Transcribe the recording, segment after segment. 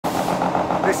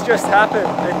This just happened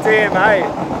at DMA.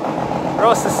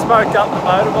 Ross has smoked up the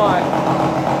motorbike.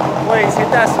 Please hit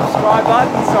that subscribe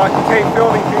button so I can keep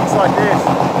filming things like this.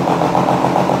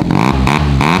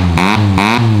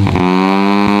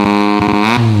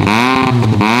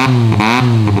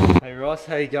 Hey Ross,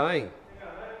 how you going?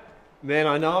 Man,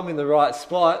 I know I'm in the right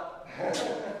spot.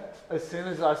 As soon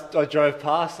as I drove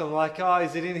past, I'm like, oh,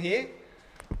 is it in here?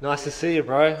 Nice to see you,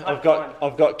 bro. I've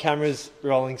got cameras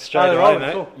rolling straight away,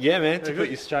 mate. Cool. Yeah, man, to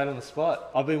put you straight on the spot.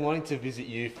 I've been wanting to visit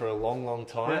you for a long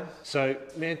time. Yeah. So,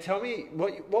 man, tell me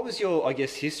what was your, I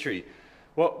guess, history?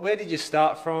 Where did you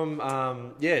start from?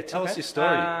 Yeah, tell us your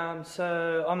story.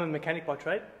 So I'm a mechanic by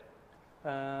trade,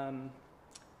 and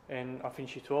I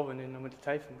finished year 12, and then I went to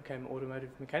TAFE and became an automotive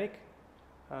mechanic.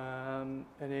 And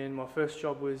then my first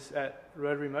job was at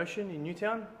Rotary Motion in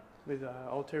Newtown with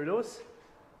old Terry Lewis.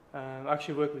 I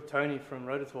actually worked with Tony from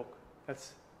Rotor.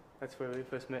 That's where we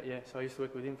first met, yeah. So I used to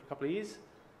work with him for a couple of years.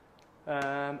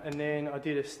 And then I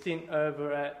did a stint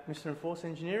over at Mr. Force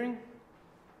Engineering.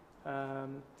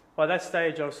 By that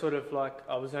stage, I was sort of like,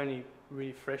 I was only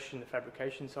really fresh in the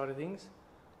fabrication side of things.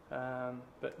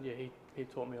 But yeah, he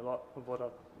taught me a lot of what I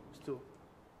still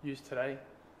use today.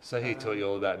 So he taught you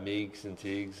all about MIGs and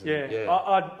TIGs? And, yeah.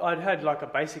 I'd had like a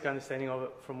basic understanding of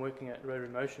it from working at Rotary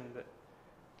Motion, but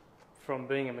from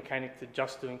being a mechanic to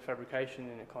just doing fabrication,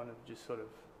 and it kind of just sort of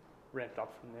ramped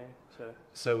up from there.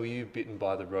 So were you bitten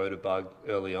by the rotor bug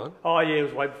early on? Oh yeah, it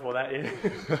was way before that, yeah.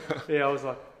 Yeah, I was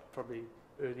like probably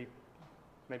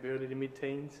maybe early to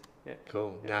mid-teens. Yeah.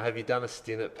 Cool. Yeah. Now, have you done a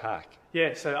stint at PAC?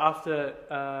 Yeah, so after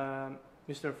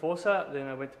Mr. Enforcer, then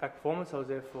I went to PAC Performance. I was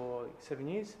there for 7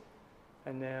 years,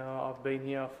 and now I've been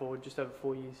here for just over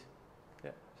 4 years.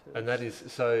 Yeah. So and that is,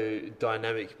 so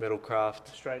Dynamic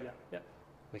Metalcraft Australia, yeah.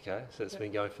 Okay, so it's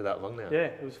been going for that long now? Yeah,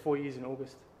 it was 4 years in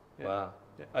August. Yeah. Wow.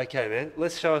 Yeah. Okay, man,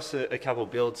 let's show us a couple of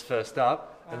builds first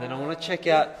up, and then I want to check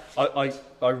out, I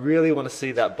really want to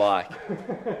see that bike.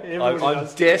 I'm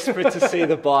desperate to see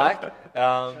the bike.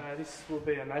 This will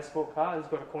be a Mazda car. It's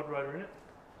got a quad rotor in it.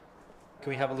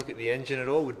 Can we have a look at the engine at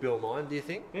all? Would Bill mind, do you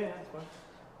think? Yeah, that's fine.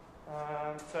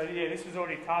 So yeah, this was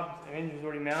already tubbed, the engine was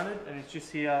already mounted, and it's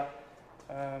just here.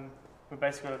 We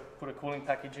basically got to put a cooling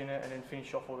package in it and then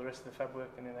finish off all the rest of the fab work,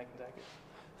 and then they can take it.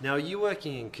 Now, are you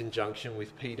working in conjunction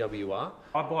with PWR?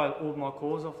 I buy all my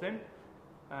cores off them,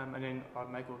 and then I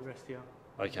make all the rest here.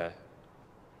 Okay.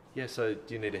 Yeah, so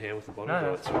do you need a hand with the bottom?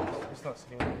 No, it's not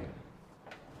sitting on here.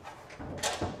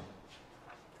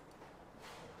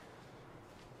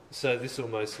 So this will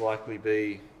most likely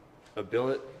be a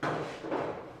billet? Yeah,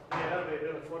 that'll be a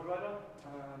billet quad rotor.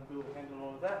 We'll handle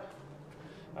all of that.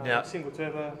 Now, single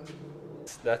turbo.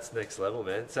 That's next level,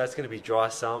 man. So that's going to be dry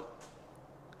sump.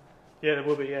 Yeah, there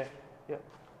will be, yeah. Yeah,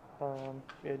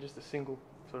 just a single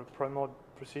sort of Pro Mod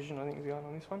Precision, I think, is going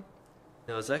on this one.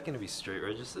 Now, is that going to be street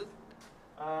registered?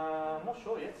 I'm not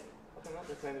sure yet. I don't know what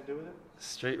they're planning to do with it.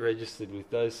 Street registered with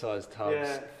those size tubs,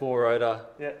 yeah. 4 rotor.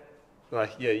 Yeah.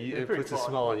 Like, yeah, it puts a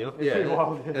smile on you. Yeah,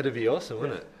 wild, yeah. It'd be awesome,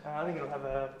 wouldn't it? I think it'll have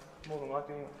more than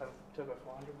likely, it'll have a Turbo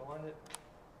 400 behind it.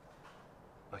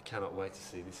 I cannot wait to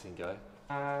see this thing go.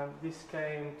 This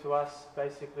came to us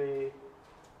basically,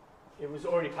 it was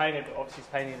already painted, but obviously it's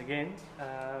painting it again.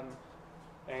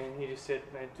 And he just said,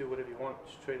 man, do whatever you want,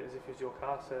 just treat it as if it's your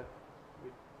car. So we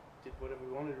did whatever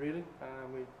we wanted, really.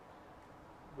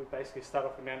 We basically started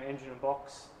off with mounted engine and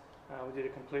box. We did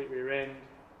a complete rear end,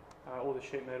 all the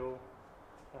sheet metal,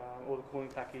 all the cooling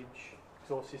package,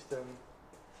 exhaust system,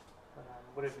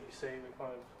 whatever you see, we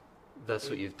kind of... That's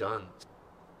what you've done?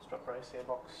 Strut brace,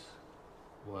 airbox.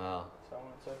 Wow. So on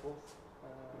and so forth.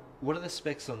 What are the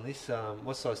specs on this?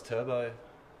 What size turbo?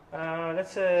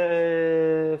 That's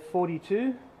a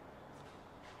 42.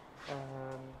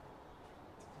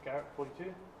 Garrett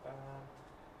 42.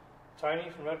 Tony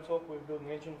from Rotor Talk, we're building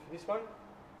the engine for this one.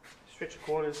 Stretcher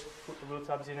quarters, put the wheel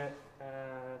tubs in it,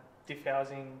 diff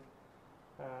housing,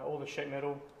 all the sheet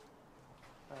metal.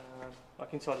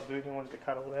 Like inside the boot, we wanted to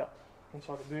cut all out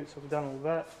inside the boot, so we've done all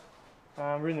that.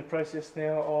 We're in the process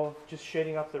now of just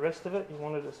shedding up the rest of it. He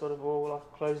wanted it sort of all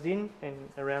like closed in and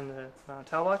around the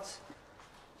tail lights.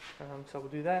 So we'll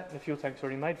do that, and the fuel tank's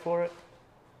already made for it.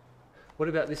 What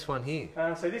about this one here?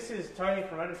 So this is Tony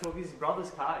from Rotor Talk. This is his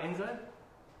brother's car, Enzo.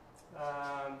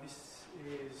 This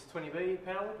is 20B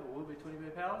powered, or will be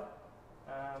 20B powered,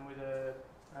 with a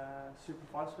super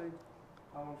 5-speed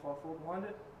R154 behind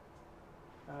it.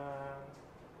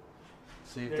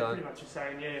 So you've done pretty much the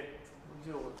same, yeah. We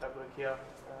do all the tab work here.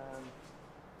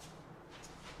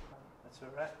 That's where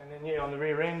we're at. And then yeah, on the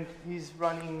rear end, he's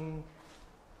running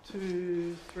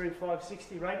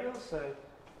 23560 radials. So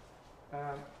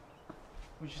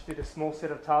we just did a small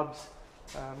set of tubs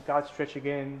guard stretch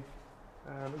again,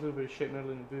 a little bit of sheet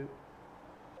metal in the boot.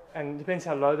 And it depends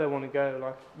how low they want to go.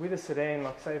 Like with a sedan,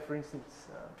 like say for instance,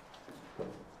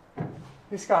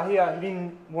 this car here, he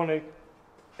didn't want to,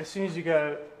 as soon as you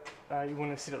go, you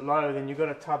want to sit it low, then you've got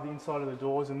to tub the inside of the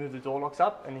doors and move the door locks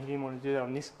up, and he didn't want to do that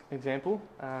on this example.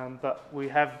 But we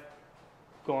have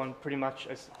gone pretty much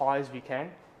as high as we can.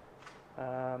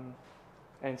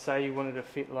 And say you wanted to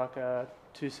fit like a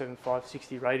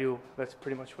 275/60 radial, that's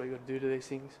pretty much what you got to do to these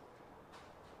things.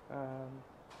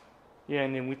 Yeah,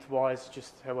 and then width-wise,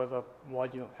 just however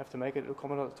wide you have to make it to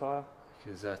accommodate the tyre.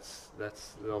 Because that's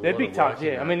they're big tubs,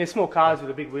 yeah. I mean, they're small cars with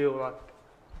a big wheel, like.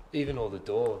 Even all the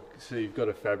door, so you've got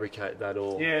to fabricate that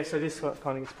all. Yeah, so this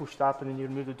kind of gets pushed up, and then you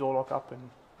move the door lock up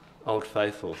and. Old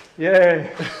faithful. Yeah.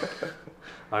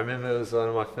 I remember it was one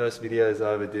of my first videos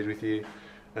I ever did with you,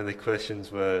 and the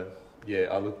questions were, yeah,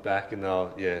 I look back and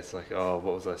it's like, oh,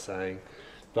 what was I saying?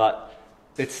 But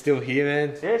it's still here,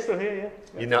 man. Yeah, it's still here, yeah.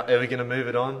 You're not ever going to move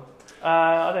it on?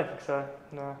 I don't think so,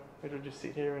 no. It'll just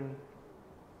sit here and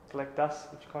collect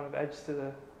dust, which kind of adds to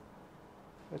the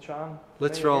charm.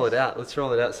 Let's roll it out. Let's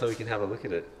roll it out so we can have a look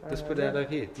at it. Let's put it out over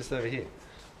here, just over here.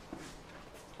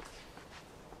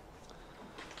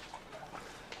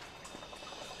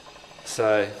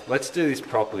 So let's do this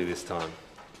properly this time.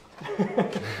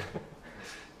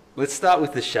 Let's start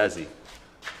with the chassis.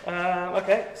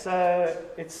 Okay, so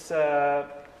it's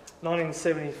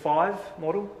 1975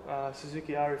 model,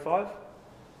 Suzuki RE5.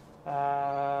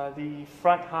 The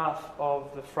front half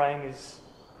of the frame is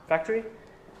factory,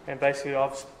 and basically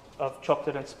I've chopped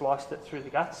it and spliced it through the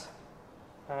guts,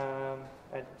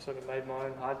 and sort of made my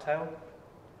own hardtail.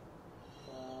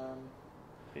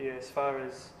 Yeah, as far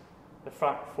as the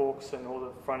front forks and all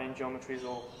the front end geometry is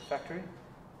all factory.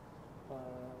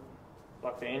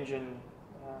 Like the engine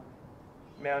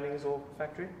mounting is all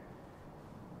factory,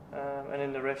 and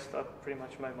then the rest I pretty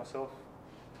much made myself.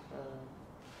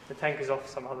 The tank is off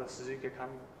some other Suzuki, I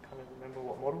can't even remember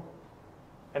what model.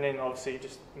 And then obviously you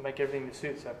just make everything to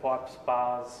suit, so pipes,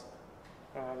 bars,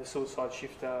 the suicide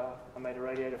shifter, I made a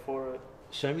radiator for it.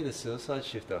 Show me the suicide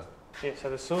shifter. Yeah,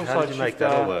 so the suicide shifter. How did you make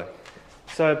that all work?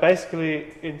 So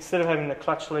basically, instead of having the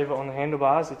clutch lever on the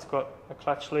handlebars, it's got a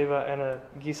clutch lever and a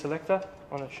gear selector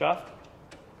on a shaft.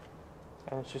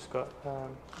 And it's just got a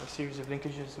series of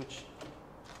linkages which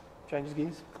changes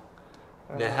gears.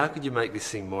 Now, how could you make this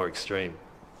thing more extreme?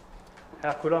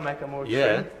 How could I make it more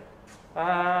extreme?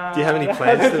 Yeah. Do you have any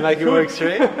plans to make it more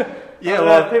extreme? Yeah,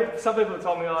 well, some people have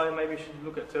told me, oh, maybe you should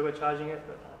look at turbocharging it,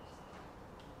 but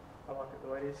I like it the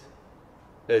way it is.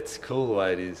 It's cool the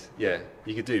way it is. Yeah,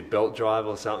 you could do belt drive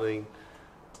or something.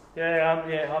 Yeah,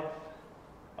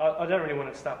 I don't really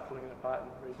want to start pulling it apart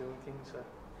and redoing things. So.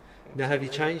 Now, have you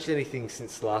changed anything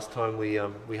since the last time we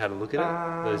had a look at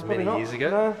it? Those many years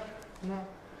ago? No,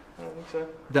 I don't think so.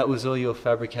 That was all your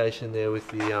fabrication there with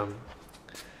the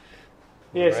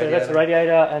yeah, so that's the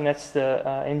radiator and that's the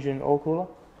engine oil cooler.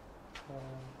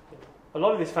 A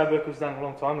lot of this fab work was done a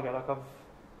long time ago. Like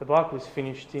the bike was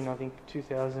finished in I think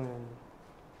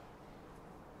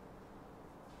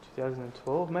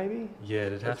 2012 maybe. Yeah,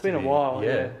 it'd have to be. It's been a while.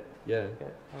 Yeah. Yeah,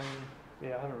 I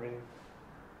haven't really.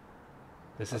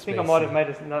 I think I might have made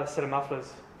another set of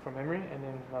mufflers from memory, and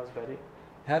then that was about it.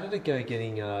 How did it go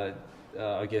getting, I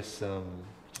guess,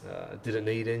 did it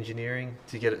need engineering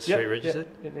to get it street registered?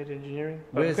 Yeah, it needed engineering.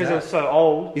 Where's because that? it was so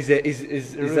old. Is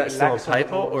that still on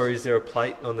paper, or is there a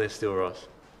plate on there still, Ross?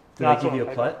 Did they give you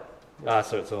a plate? Yeah.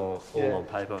 So it's all on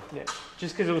paper. Yeah,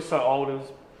 just because it was so old, it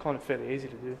was kind of fairly easy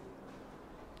to do.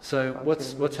 So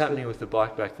what's happening with the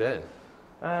bike back there?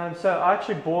 So I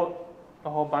actually bought a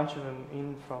whole bunch of them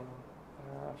in from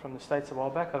the States a while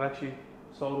back. I've actually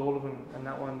sold all of them, and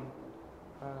that one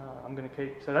I'm going to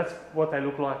keep. So that's what they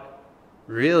look like.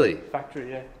 Really?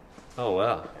 Factory, yeah. Oh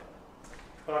wow. Yeah.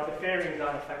 But like the fairings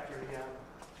aren't a factory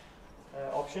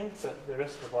option, but the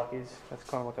rest of the bike is. That's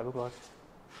kind of what they look like.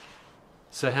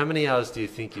 So how many hours do you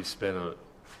think you've spent on it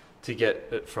to get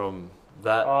it from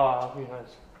that? Oh, who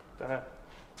knows? Don't know.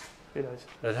 Who knows?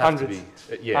 It'd have hundreds.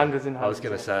 To be, yeah. Hundreds and hundreds. I was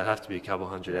going to say it'd have to be a couple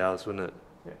hundred hours, wouldn't it?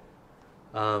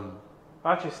 Yeah.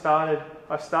 I actually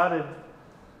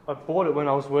I bought it when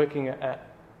I was working at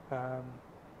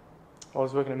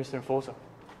Mr. Enforcer.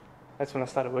 That's when I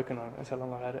started working on it. That's how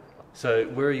long I had it. So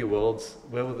where are your welds?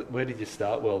 Where did you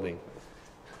start welding?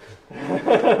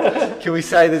 Can we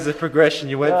say there's a progression?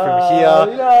 You went from here,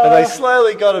 and they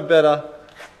slowly got it better.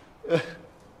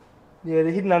 Yeah,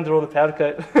 they're hidden under all the powder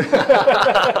coat.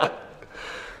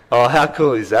 Oh, how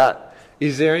cool is that?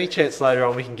 Is there any chance later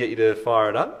on we can get you to fire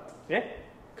it up? Yeah.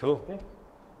 Cool. Yeah.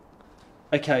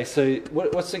 Okay, so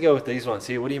what's the go with these ones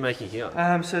here? What are you making here?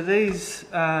 So these,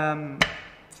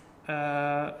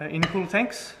 intercooler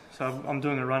tanks. So I'm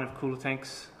doing a run of cooler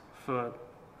tanks for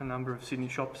a number of Sydney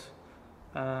shops.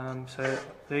 So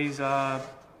these are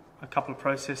a couple of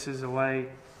processes away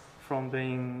from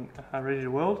being ready to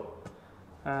weld.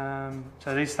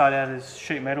 So these start out as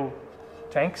sheet metal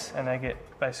tanks, and they get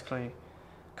basically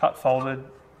cut, folded,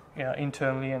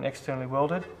 internally and externally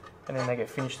welded, and then they get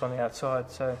finished on the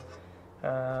outside. So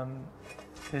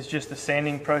there's just a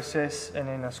sanding process and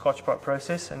then a Scotch-Brite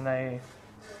process, and they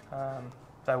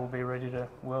will be ready to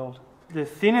weld. The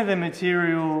thinner the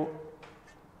material,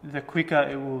 the quicker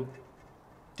it will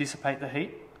dissipate the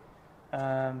heat.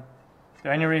 The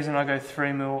only reason I go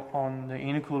 3mm on the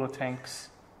intercooler tanks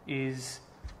is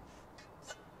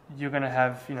you're going to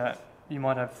have, you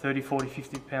might have 30, 40,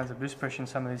 50 pounds of boost pressure in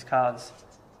some of these cars,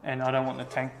 and I don't want the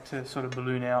tank to sort of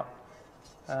balloon out.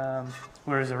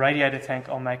 Whereas a radiator tank,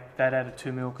 I'll make that out of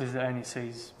 2mm because it only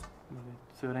sees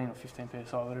 13 or 15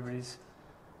 psi, whatever it is,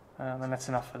 and that's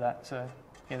enough for that. So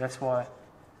yeah, that's why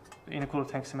the intercooler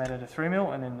tanks are made out of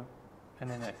 3mm, and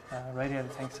then the radiator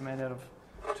tanks are made out of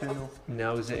 2mm.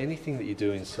 Now, is there anything that you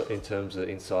do in terms of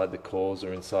inside the cores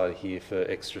or inside here for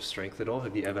extra strength at all?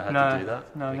 Have you ever had to do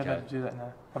that? No, I've never had to do that,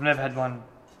 no. I've never had one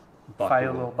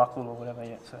fail or buckle or whatever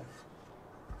yet. So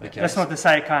that's not to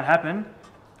say it can't happen,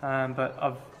 but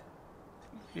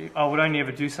I would only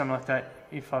ever do something like that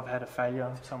if I've had a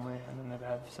failure somewhere, and I never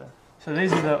have. So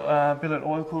these are the billet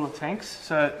oil cooler tanks.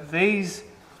 So these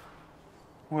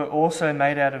were also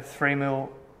made out of 3mm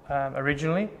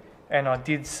originally, and I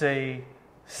did see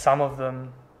some of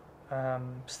them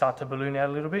start to balloon out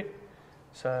a little bit.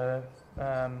 So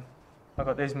I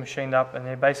got these machined up, and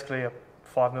they're basically a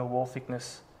 5mm wall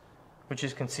thickness, which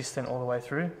is consistent all the way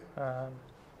through.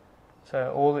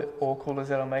 So all the oil coolers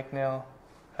that I make now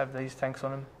have these tanks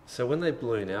on them. So when they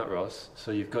balloon out, Ross,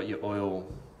 so you've got your oil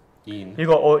in. You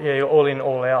got oil, you're all in,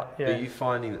 all out. Yeah. Are you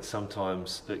finding that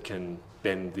sometimes it can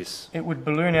bend this? It would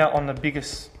balloon out on the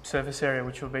biggest surface area,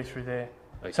 which will be through there.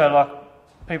 Okay. So like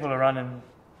people are running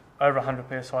over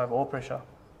 100 psi of oil pressure.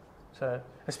 So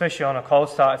especially on a cold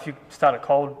start, if you start it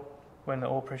cold when the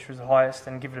oil pressure is the highest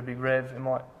and give it a big rev, it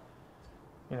might,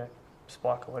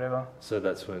 spike or whatever. So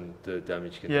that's when the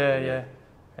damage can happen. Yeah.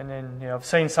 And then I've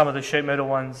seen some of the sheet metal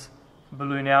ones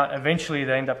balloon out. Eventually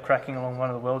they end up cracking along one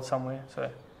of the welds somewhere. So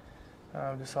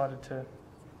I've decided to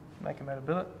make them out of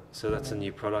billet. So that's a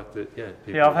new product that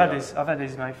people I've had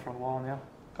these made for a while now,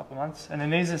 a couple of months. And then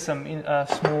these are some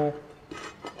small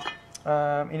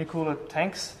intercooler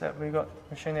tanks that we got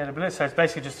machined out of billet. So it's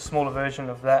basically just a smaller version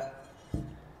of that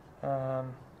for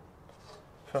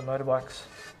motorbikes.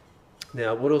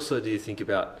 Now, what also do you think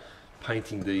about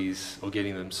painting these or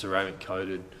getting them ceramic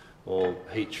coated or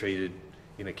heat treated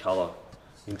in a colour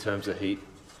in terms of heat?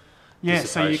 Yeah,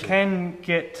 so you can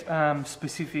get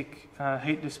specific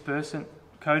heat dispersant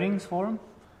coatings for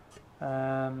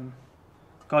them.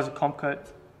 Guys at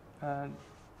Compcoat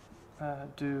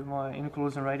do my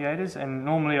intercoolers and radiators, and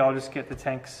normally I'll just get the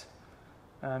tanks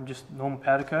just normal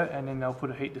powder coat, and then they'll put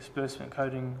a heat disbursement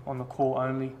coating on the core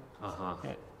only. Yeah.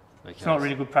 Okay. It's not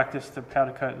really good practice to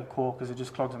powder coat the core because it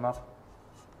just clogs them up.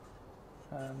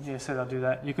 So they'll do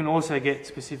that. You can also get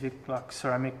specific like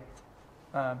ceramic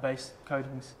based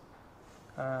coatings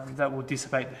that will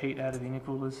dissipate the heat out of the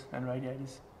intercoolers and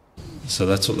radiators. So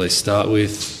that's what they start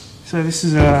with. So this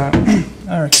is a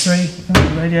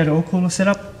RX3 radiator oil cooler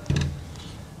setup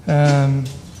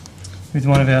with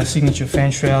one of our signature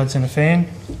fan shrouds and a fan.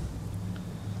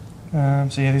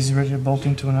 This is ready to bolt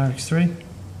into an RX3.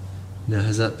 Now,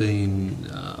 has that been,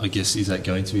 I guess, is that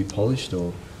going to be polished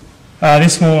or?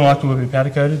 This more than likely will be powder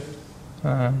coated.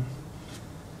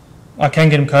 I can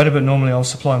get them coated, but normally I'll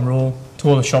supply them raw to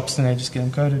all the shops and they just get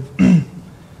them coated,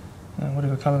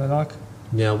 whatever colour they like.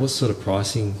 Now, what sort of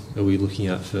pricing are we looking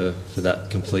at for that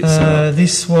complete setup?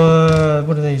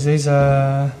 What are these? These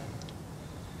are,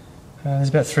 there's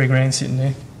about $3,000 sitting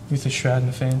there with the shroud and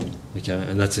the fan. Okay,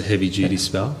 and that's a heavy duty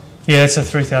spout? Yeah, it's a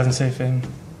 3000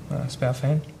 CFM spout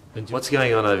fan. And what's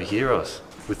going on over here, Ross,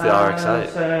 with the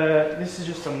RX8? So this is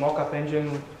just a mock-up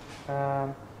engine.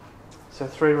 So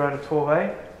 3-rotor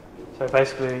 12A. So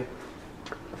basically,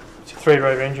 it's a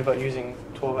 3-rotor engine but using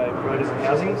 12A rotors and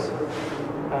housings.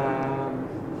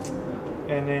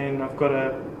 And then I've got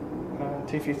a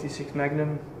T56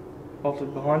 Magnum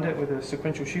bolted behind it with a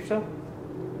sequential shifter.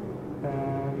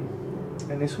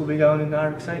 And this will be going in the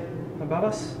RX8 above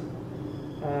us.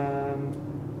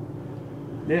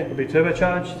 It'll be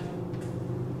turbocharged.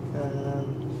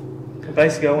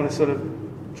 Basically, I want to sort of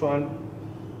try and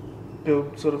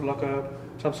build sort of like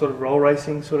some sort of roll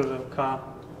racing sort of a car.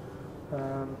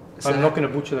 I'm not going to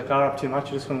butcher the car up too much.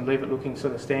 I just want to leave it looking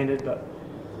sort of standard, but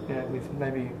with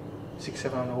maybe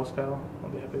 600-700 horsepower. I'll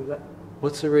be happy with that.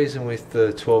 What's the reason with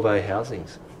the 12A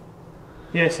housings?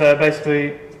 Yeah, so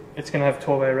basically it's going to have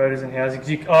 12A rotors and housings.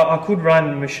 I could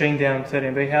run machine down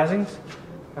 13B housings,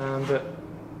 but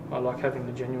I like having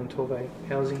the genuine 12A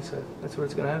housing, so that's what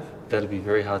it's going to have. That'd be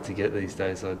very hard to get these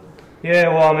days. Yeah,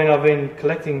 well, I mean, I've been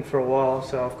collecting for a while,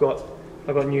 so I've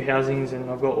got new housings and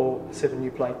I've got all a set of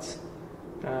new plates.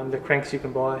 The cranks you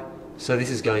can buy. So this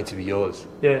is going to be yours?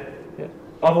 Yeah, yeah.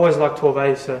 I've always liked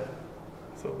 12A, so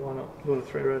I thought, why not do a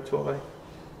 3-rotor 12A?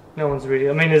 No one's really.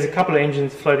 I mean, there's a couple of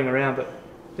engines floating around, but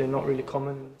they're not really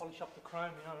common. Polish up the chrome,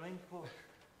 you know what I mean? Cool.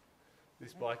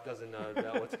 This bike doesn't know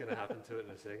about what's going to happen to it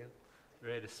in a second.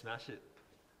 Ready to smash it.